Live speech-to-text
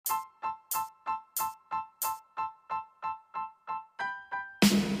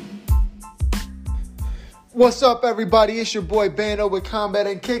What's up, everybody? It's your boy Bando with Combat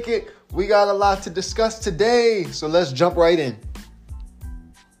and Kick It. We got a lot to discuss today, so let's jump right in.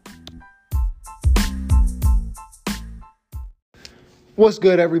 What's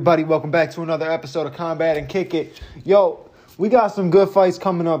good, everybody? Welcome back to another episode of Combat and Kick It. Yo, we got some good fights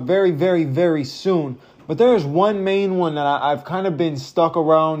coming up very soon. But there's one main one that I've kind of been stuck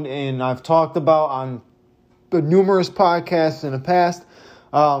around and I've talked about on the numerous podcasts in the past.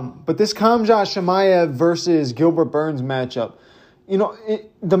 But this Khamzhat Chimaev versus Gilbert Burns matchup,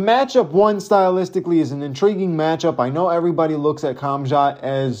 the matchup one stylistically is an intriguing matchup. I know everybody looks at Khamzhat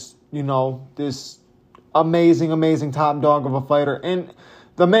as, this amazing top dog of a fighter. And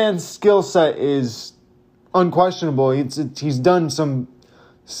the man's skill set is unquestionable. He's done some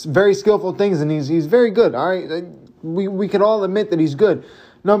very skillful things and he's very good. All right. We can all admit that he's good.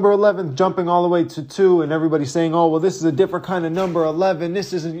 Number 11 jumping all the way to 2 and everybody saying, oh, well, this is a different kind of number 11.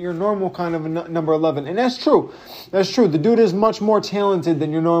 This isn't your normal kind of a number 11. And that's true. That's true. The dude is much more talented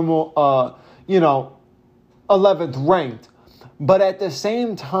than your normal, 11th ranked. But at the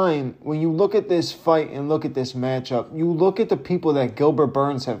same time, when you look at this fight and look at this matchup, you look at the people that Gilbert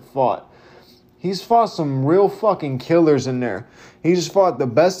Burns have fought. He's fought some real fucking killers in there. He just fought the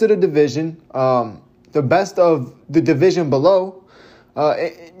best of the division, the best of the division below.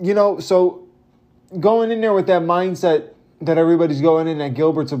 So going in there with that mindset that everybody's going in that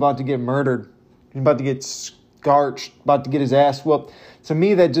Gilbert's about to get murdered, he's about to get scorched, about to get his ass whooped. To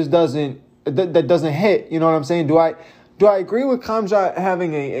me, that just doesn't hit. You know what I'm saying? Do I agree with Khamzhat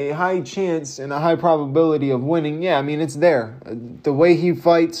having a high chance and a high probability of winning? Yeah, I mean, it's there. The way he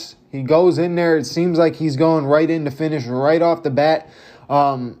fights, he goes in there. It seems like he's going right in to finish right off the bat.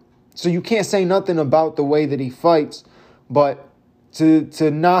 So you can't say nothing about the way that he fights, but to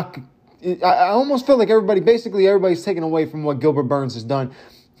knock, I almost feel like everybody's taken away from what Gilbert Burns has done.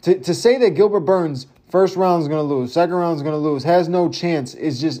 To say that Gilbert Burns first round is going to lose, second round is going to lose, has no chance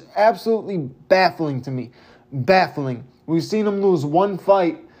is just absolutely baffling to me. Baffling. We've seen him lose one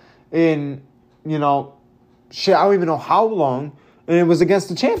fight in, I don't even know how long, and it was against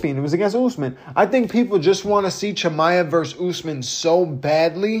the champion. It was against Usman. I think people just want to see Chimaev versus Usman so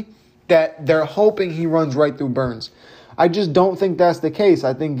badly that they're hoping he runs right through Burns. I just don't think that's the case.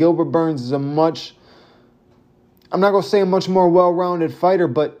 I think Gilbert Burns is I'm not going to say a much more well-rounded fighter,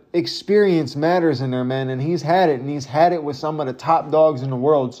 but experience matters in there, man. And he's had it with some of the top dogs in the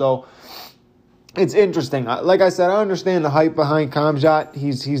world. So it's interesting. Like I said, I understand the hype behind Khamzhat.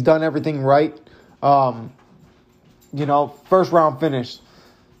 He's done everything right. First round finish.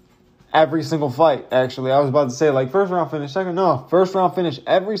 Every single fight, actually. I was about to say, first round finish, second. No, first round finish.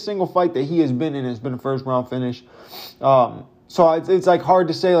 Every single fight that he has been in has been a first round finish. So it's hard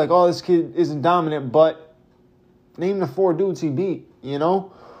to say, this kid isn't dominant, but name the 4 dudes he beat, He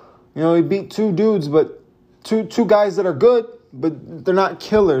beat 2 dudes, but two guys that are good, but they're not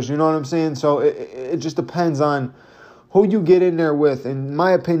killers, you know what I'm saying? So it just depends on who you get in there with. In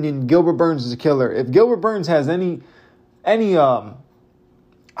my opinion, Gilbert Burns is a killer. If Gilbert Burns has any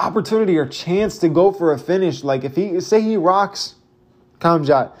opportunity or chance to go for a finish, if he rocks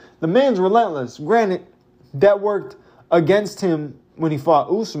Khamzhat, the man's relentless. Granted, that worked against him when he fought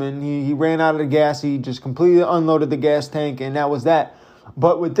Usman. He ran out of the gas. He just completely unloaded the gas tank, and that was that.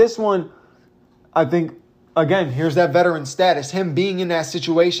 But with this one, I think, again, here's that veteran status. Him being in that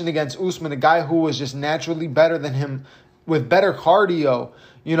situation against Usman, a guy who was just naturally better than him with better cardio,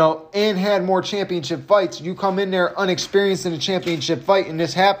 and had more championship fights. You come in there unexperienced in a championship fight and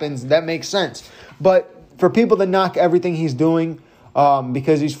this happens, that makes sense. But for people to knock everything he's doing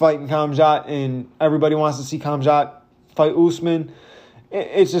because he's fighting Khamzhat and everybody wants to see Khamzhat fight Usman,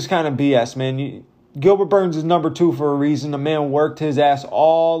 it's just kind of BS, man. Gilbert Burns is number 2 for a reason. The man worked his ass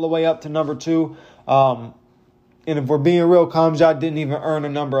all the way up to number 2. And if we're being real, Khamzhat didn't even earn a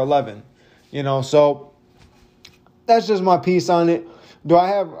number 11. So that's just my piece on it.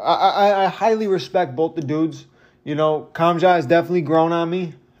 I highly respect both the dudes. Khamzhat has definitely grown on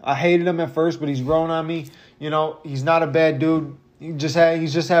me. I hated him at first, but he's grown on me. He's not a bad dude.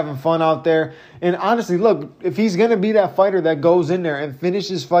 He's just having fun out there. And honestly, look, if he's going to be that fighter that goes in there and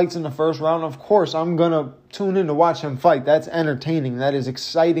finishes fights in the first round, of course, I'm going to tune in to watch him fight. That's entertaining. That is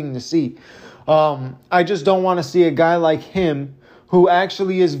exciting to see. I just don't want to see a guy like him who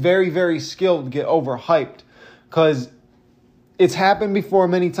actually is very skilled get overhyped, because it's happened before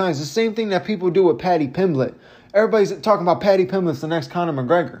many times. The same thing that people do with Paddy Pimblett. Everybody's talking about Paddy Pimblett's the next Conor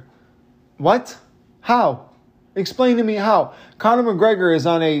McGregor. What? How? Explain to me how. Conor McGregor is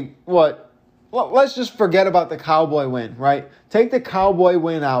on let's just forget about the Cowboy win, right? Take the Cowboy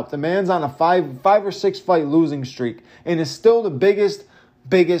win out. The man's on a five or six fight losing streak and is still the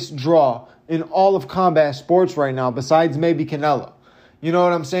biggest draw in all of combat sports right now, besides maybe Canelo. You know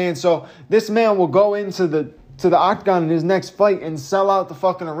what I'm saying? So this man will go into the octagon in his next fight and sell out the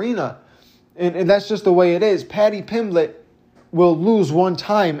fucking arena. And that's just the way it is. Paddy Pimblett will lose one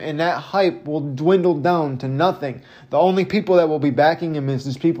time, and that hype will dwindle down to nothing. The only people that will be backing him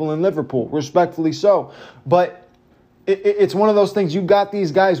is people in Liverpool, respectfully so. But it's one of those things. You got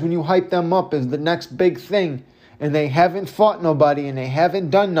these guys, when you hype them up as the next big thing, and they haven't fought nobody, and they haven't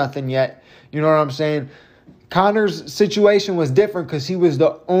done nothing yet. You know what I'm saying? Conor's situation was different because he was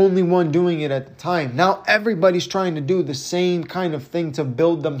the only one doing it at the time. Now everybody's trying to do the same kind of thing to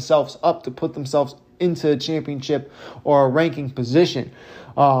build themselves up, to put themselves into a championship or a ranking position.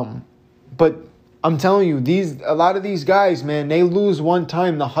 But I'm telling you, a lot of these guys, man, they lose one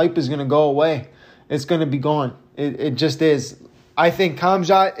time, the hype is going to go away. It's going to be gone. It just is. I think if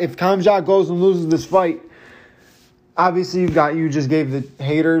Khamzhat goes and loses this fight, obviously you just gave the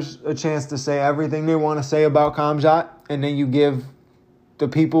haters a chance to say everything they want to say about Khamzhat, and then you give the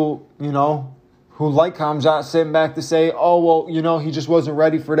people, who like Khamzhat sitting back to say, oh, well, he just wasn't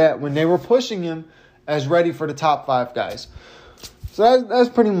ready for that, when they were pushing him as ready for the top 5 guys. So that's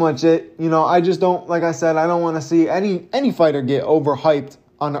pretty much it. I just don't, like I said, I don't want to see any fighter get overhyped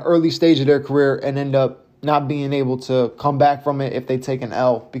on the early stage of their career and end up not being able to come back from it if they take an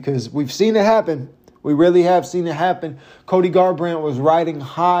L, because we've seen it happen. We really have seen it happen. Cody Garbrandt was riding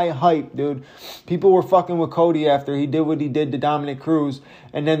high hype, dude. People were fucking with Cody after he did what he did to Dominic Cruz.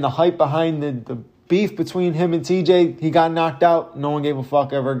 And then the hype behind the beef between him and TJ, he got knocked out. No one gave a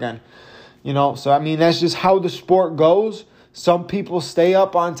fuck ever again. So, I mean, that's just how the sport goes. Some people stay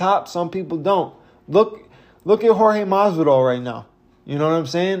up on top. Some people don't. Look at Jorge Masvidal right now. You know what I'm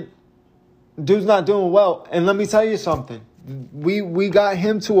saying? Dude's not doing well. And let me tell you something. We got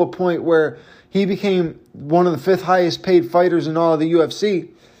him to a point where he became one of the 5th highest paid fighters in all of the UFC.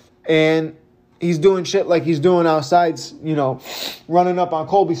 And he's doing shit like he's doing outside, running up on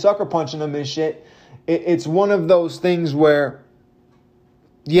Colby, sucker punching him and shit. It's one of those things where,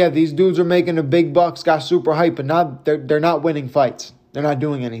 yeah, these dudes are making the big bucks, got super hype, but they're not winning fights. They're not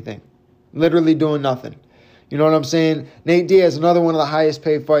doing anything. Literally doing nothing. You know what I'm saying? Nate Diaz, another one of the highest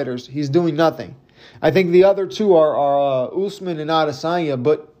paid fighters. He's doing nothing. I think the other two are Usman and Adesanya,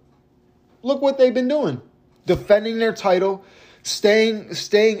 but look what they've been doing. Defending their title,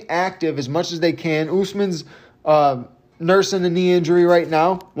 staying active as much as they can. Usman's nursing a knee injury right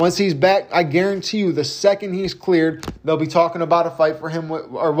now. Once he's back, I guarantee you, the second he's cleared, they'll be talking about a fight for him.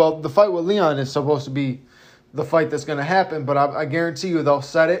 The fight with Leon is supposed to be the fight that's going to happen, but I guarantee you they'll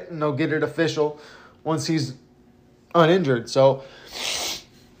set it and they'll get it official once he's uninjured. So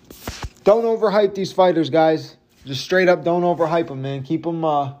don't overhype these fighters, guys. Just straight up don't overhype them, man. Keep them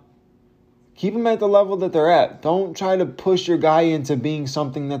at the level that they're at. Don't try to push your guy into being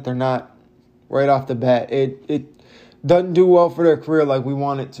something that they're not right off the bat. It doesn't do well for their career like we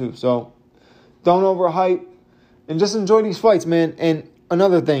want it to. So don't overhype and just enjoy these fights, man. And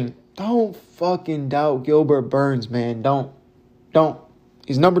another thing, don't fucking doubt Gilbert Burns, man. Don't.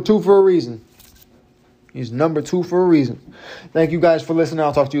 He's number 2 for a reason. He's number 2 for a reason. Thank you guys for listening.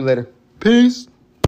 I'll talk to you later. Peace.